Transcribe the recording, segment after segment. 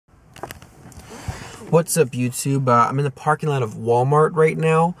What's up, YouTube? I'm in the parking lot of Walmart right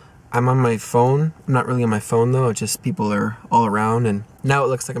now. I'm on my phone. I'm not really on my phone though, it's just people are all around, and now it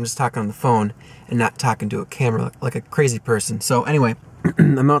looks like I'm just talking on the phone and not talking to a camera like a crazy person. So anyway,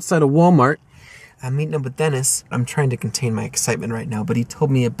 I'm outside of Walmart. I'm meeting up with Dennis. I'm trying to contain my excitement right now, but he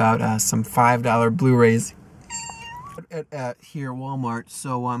told me about some $5 Blu-rays at here Walmart,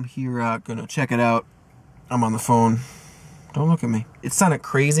 so I'm here gonna check it out. I'm on the phone. Don't look at me. It's not a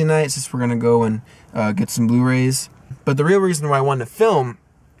crazy night, it's just we're gonna go and get some Blu-rays. But the real reason why I wanted to film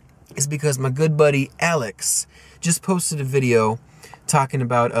is because my good buddy Alex just posted a video talking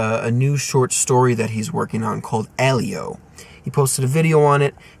about a new short story that he's working on called Alio. He posted a video on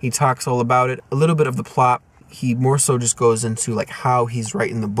it, he talks all about it, a little bit of the plot. He more so just goes into like how he's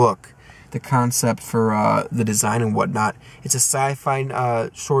writing the book, the concept for the design and whatnot. It's a sci-fi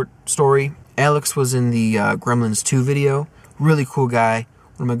short story. Alex was in the Gremlins 2 video. Really cool guy,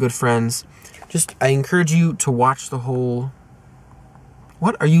 one of my good friends. I encourage you to watch the whole...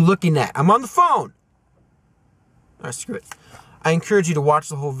 What are you looking at? I'm on the phone! Alright, screw it. I encourage you to watch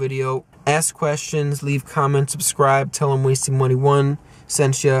the whole video, ask questions, leave comments, subscribe, tell them Wasting Money 1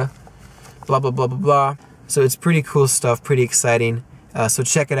 sent ya, blah, blah, blah, blah, blah. So it's pretty cool stuff, pretty exciting. So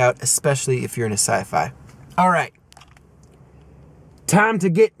check it out, especially if you're into sci-fi. Alright. Time to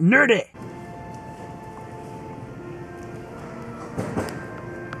get nerdy!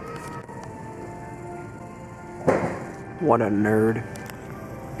 What a nerd.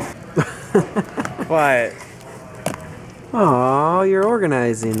 What? Oh, you're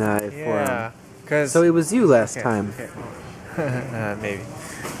organizing for him. Cause So it was you last time. Okay. Maybe.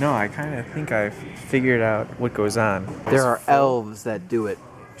 No, I kind of think I've figured out what goes on. There are elves that do it.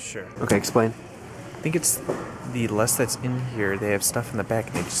 Sure. Okay, explain. I think it's the less that's in here, they have stuff in the back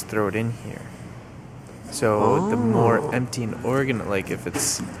and they just throw it in here. So the more empty and like if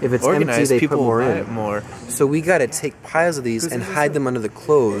it's organized, empty, they people put more will buy in. it more. So we gotta take piles of these and hide them under the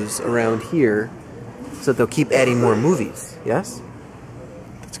clothes around here so that they'll keep adding more movies. Yes?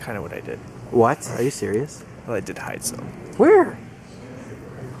 That's kind of what I did. What? Are you serious? Well, I did hide some. Where?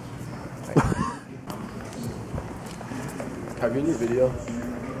 Have you in your video?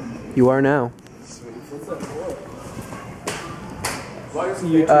 You are now. Sweet. What's that for? Why is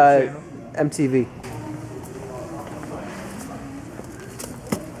YouTube channel? MTV.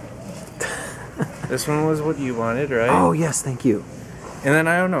 This one was what you wanted, right? Oh, yes, thank you. And then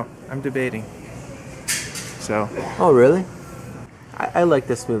I don't know. I'm debating. So. Oh, really? I like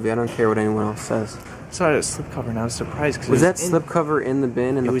this movie. I don't care what anyone else says. So I had a slipcover and I was surprised. Was that slipcover in the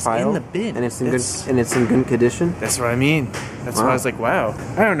bin, in the pile? It was in the bin. And it's in good condition? That's what I mean. That's why I was like, wow.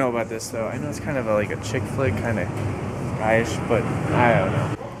 I don't know about this, though. I know it's kind of like a chick flick, kind of guyish, but I don't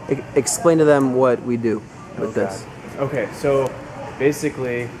know. Explain to them what we do with this. Okay, so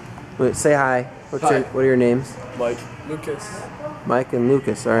basically... Wait, say hi. What are your names? Mike. Lucas. Mike and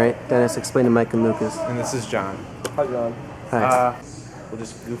Lucas, alright. Dennis, explain to Mike and Lucas. And this is John. Hi, John. Hi. We'll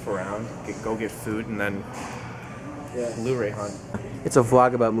just goof around, go get food, and then Blu-ray hunt. It's a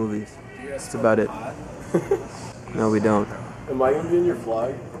vlog about movies. That's about it. No, we don't. Am I going to be in your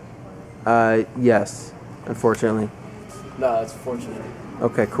vlog? Yes. Unfortunately. Nah, that's fortunate.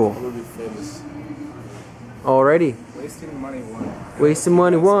 Okay, cool. I'm going to be famous. Alrighty. Wasting Money 1. Wasting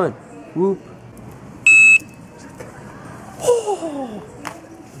Money 1. Whoop.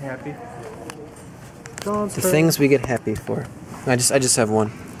 Happy? The things we get happy for. I just have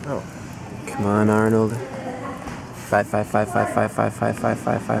one. Oh. Come on, Arnold. 5 5 5 5 5 5 5 5 5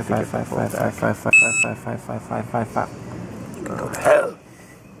 5 5 5 5 5 5 5 5 5 5 5 5. You can go to hell.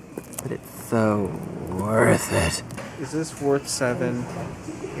 But it's so worth it. Is this worth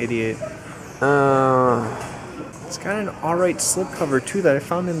 $7.88? It's got an alright slipcover too that I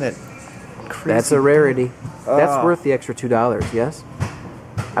found in that crazy... That's a rarity. That's worth the extra $2, yes?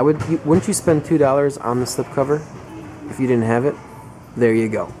 Wouldn't you spend $2 on the slipcover if you didn't have it? There you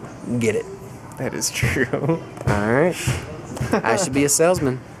go. Get it. That is true. Alright. I should be a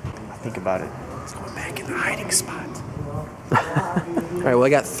salesman. Think about it. It's going back in the hiding spot. Alright, well I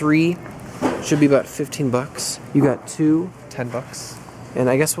got 3. Should be about 15 bucks. You got 2. $10. And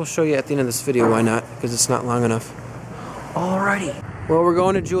I guess we'll show you at the end of this video, why not? Because it's not long enough. Alrighty. Well, we're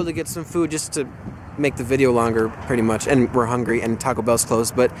going to Jewel to get some food just to make the video longer, pretty much. And we're hungry, and Taco Bell's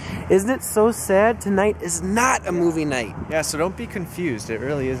closed. But isn't it so sad? Tonight is not a movie night. Yeah, so don't be confused. It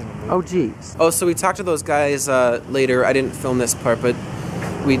really isn't a movie. Oh, geez. Oh, so we talked to those guys later. I didn't film this part, but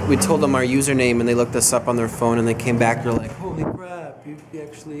we told them our username, and they looked us up on their phone, and they came back. They're like, holy crap, you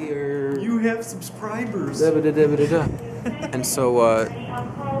actually are... You have subscribers. And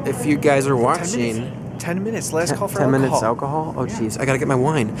so, if you guys are watching... 10 minutes. Last call for 10 alcohol. minutes alcohol? Oh, jeez. I gotta get my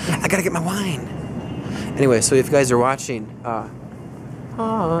wine. I gotta get my wine. Anyway, so if you guys are watching,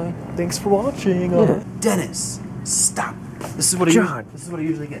 hi. Thanks for watching. Yeah. Dennis, stop. This is what this is what I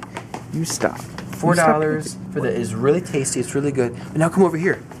usually get. You stop. $4 for that is really tasty. It's really good. But now come over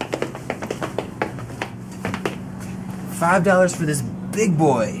here. $5 for this big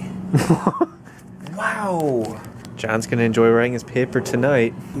boy. Wow. John's gonna enjoy writing his paper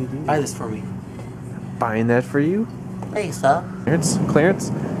tonight. Buy this for me. Buying that for you? Hey, sir.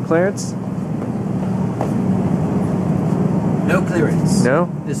 Clarence. No clearance. No?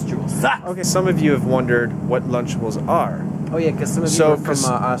 This jewel sucks. Okay, some of you have wondered what Lunchables are. Oh yeah, because some of you are from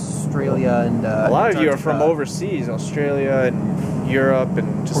Australia and a lot of you are Antarctica. from overseas, Australia and Europe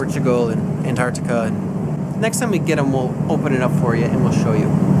and just Portugal and Antarctica. And next time we get them, we'll open it up for you and we'll show you.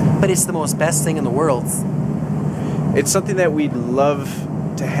 But it's the most best thing in the world. it's something that we'd love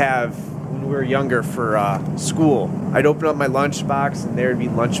to have when we were younger for school. I'd open up my lunchbox and there'd be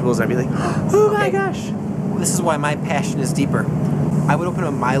Lunchables and I'd be like, oh my gosh. This is why my passion is deeper. I would open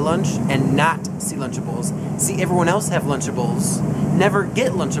up my lunch and not see Lunchables. See everyone else have Lunchables, never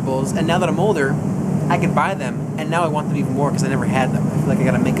get Lunchables, and now that I'm older, I can buy them, and now I want them even more because I never had them. I feel like I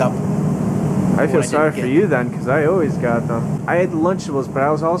gotta make up. I feel sorry for you then, because I always got them. I had Lunchables, but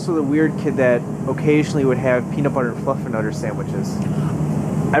I was also the weird kid that occasionally would have peanut butter and Fluffernutter sandwiches.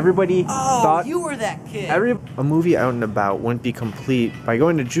 Everybody thought... you were that kid! A movie out and about wouldn't be complete by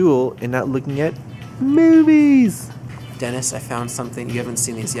going to Jewel and not looking at movies. Dennis, I found something. You haven't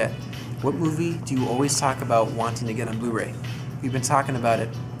seen these yet. What movie do you always talk about wanting to get on Blu-ray? We've been talking about it,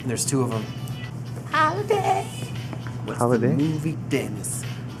 and there's two of them. Holiday! What's Holiday? the movie, Dennis?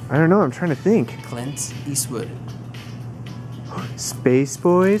 I don't know, I'm trying to think. Clint Eastwood. Space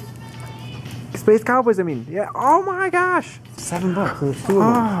Boys? Space Cowboys, I mean. Yeah, oh my gosh! $7. There's two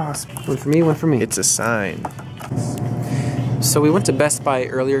of them. One for me, one for me. It's a sign. So we went to Best Buy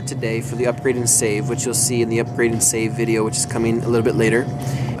earlier today for the Upgrade and Save, which you'll see in the Upgrade and Save video, which is coming a little bit later.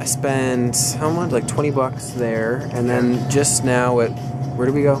 I spent, how much? Like 20 bucks there, and then just now at, where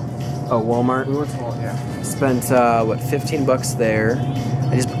did we go? Oh, Walmart. We went to Walmart, yeah. Spent, what, 15 bucks there.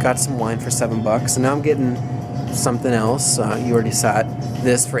 I just got some wine for $7, and now I'm getting something else. You already saw it.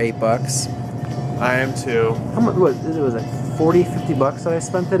 This for $8. I am too. How much was it? 40, 50 bucks that I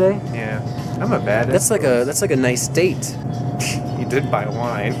spent today? Yeah. I'm a bad. That's like a nice date. You did buy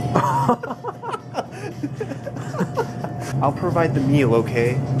wine. I'll provide the meal,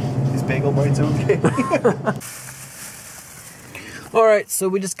 okay? Is bagel bites okay? Alright, so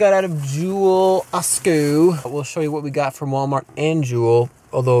we just got out of Jewel Osco. We'll show you what we got from Walmart and Jewel,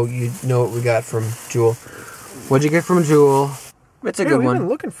 although you know what we got from Jewel. What'd you get from Jewel? It's a good one. We've been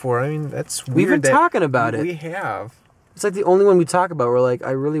looking for. I mean, that's weird. We've been talking about it. We have. It's like the only one we talk about. We're like,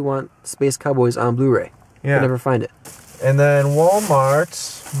 I really want Space Cowboys on Blu-ray. Yeah. I never find it. And then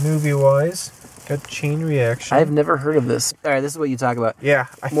Walmart, movie-wise, got Chain Reaction. I've never heard of this. All right, this is what you talk about. Yeah.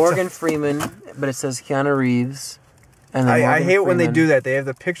 Morgan Freeman, but it says Keanu Reeves. And then I hate when they Freeman. do that. They have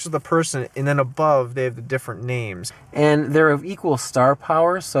the picture of the person, and then above they have the different names. And they're of equal star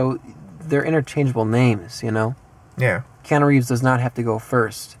power, so they're interchangeable names, you know? Yeah. Keanu Reeves does not have to go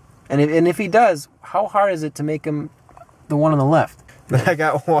first. And if he does, how hard is it to make him the one on the left? Then I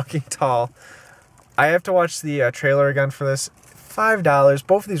got Walking Tall. I have to watch the trailer again for this. $5.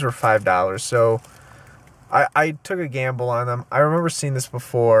 Both of these were $5, so I took a gamble on them. I remember seeing this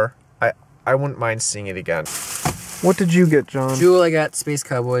before. I wouldn't mind seeing it again. What did you get, John? Jewel, I got Space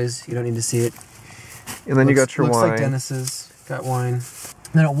Cowboys. You don't need to see it. And then you got your looks wine. Looks like Dennis's. Got wine. And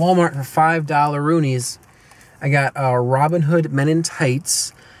then at Walmart for $5 Roonies, I got Robin Hood Men in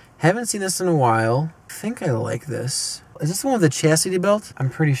Tights. Haven't seen this in a while. I think I like this. Is this the one with the chastity belt? I'm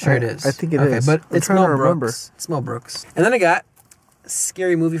pretty sure it is. I think it is. But it's Mel remember. Brooks. It's Mel Brooks. And then I got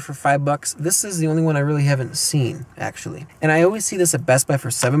Scary Movie for $5. This is the only one I really haven't seen, actually. And I always see this at Best Buy for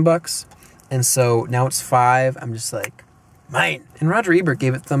 $7. And so now it's $5. I'm just like, mine. And Roger Ebert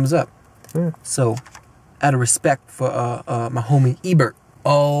gave it thumbs up. So, out of respect for my homie Ebert.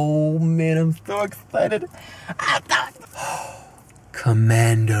 Oh man, I'm so excited.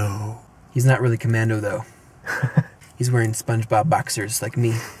 Commando. He's not really Commando though. He's wearing SpongeBob boxers like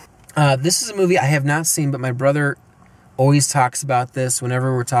me. This is a movie I have not seen, but my brother always talks about this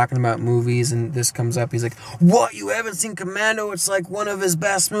whenever we're talking about movies and this comes up. He's like, what, you haven't seen Commando? It's like one of his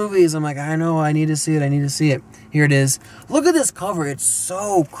best movies. I'm like, I know, I need to see it, I need to see it. Here it is. Look at this cover. It's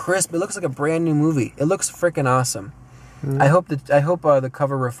so crisp. It looks like a brand new movie. It looks freaking awesome. I hope the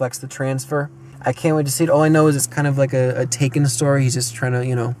cover reflects the transfer. I can't wait to see it. All I know is it's kind of like a Taken story. He's just trying to,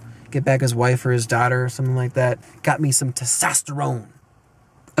 you know, get back his wife or his daughter or something like that. Got me some testosterone.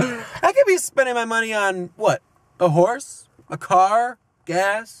 I could be spending my money on, what? A horse? A car?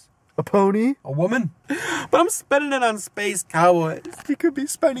 Gas? A pony? A woman? But I'm spending it on space cowboys. He could be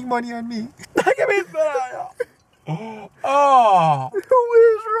spending money on me. I can be spending. Oh. Who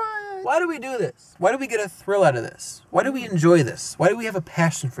is Ryan? Why do we do this? Why do we get a thrill out of this? Why do we enjoy this? Why do we have a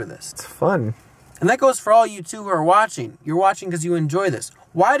passion for this? It's fun. And that goes for all you two who are watching. You're watching because you enjoy this.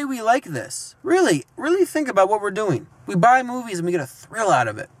 Why do we like this? Really think about what we're doing. We buy movies and we get a thrill out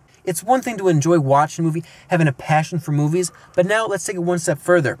of it. It's one thing to enjoy watching a movie, having a passion for movies, but now let's take it one step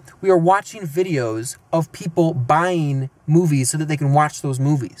further. We are watching videos of people buying movies so that they can watch those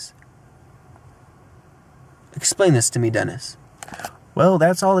movies. Explain this to me, Dennis. Well,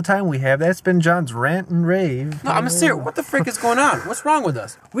 that's all the time we have. That's been John's rant and rave. No, I'm serious. What the frick is going on? What's wrong with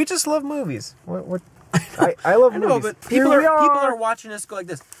us? We just love movies. What? I love I know, movies. but people are watching us go like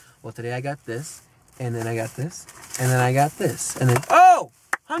this. Well, today I got this, and then I got this, and then I got this, and then oh,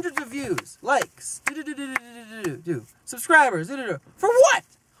 hundreds of views, likes, subscribers, for what?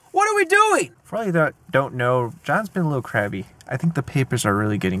 What are we doing? For all you that don't know, John's been a little crabby. I think the papers are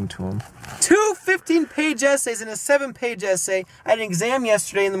really getting to him. 2 15-page essays and a 7-page essay. I had an exam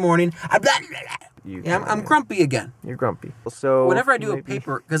yesterday in the morning. I'm grumpy again. You're grumpy. So whenever I do a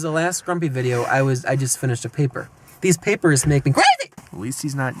paper, because the last grumpy video, I just finished a paper. These papers make me crazy. At least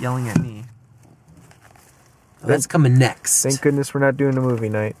he's not yelling at me. Well, that's coming next. Thank goodness we're not doing a movie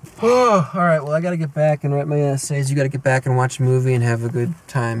night. Oh, all right. Well, I got to get back and write my essays. You got to get back and watch a movie and have a good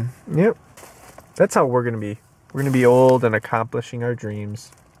time. Yep. That's how we're going to be. We're going to be old and accomplishing our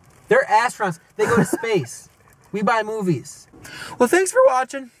dreams. They're astronauts. They go to space. We buy movies. Well, thanks for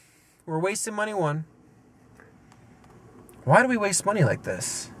watching. We're wasting money one. Why do we waste money like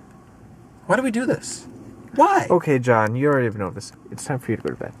this? Why do we do this? Why? Okay, John, you already know this. It's time for you to go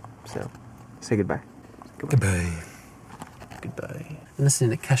to bed. So, say goodbye. Goodbye. Goodbye. I'm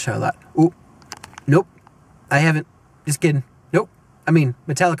listening to Kesha a lot. Ooh. Nope. I haven't. Just kidding. Nope. I mean,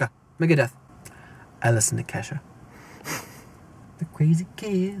 Metallica. Megadeth. I listen to Kesha. The crazy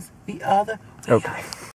kids. The other. Okay.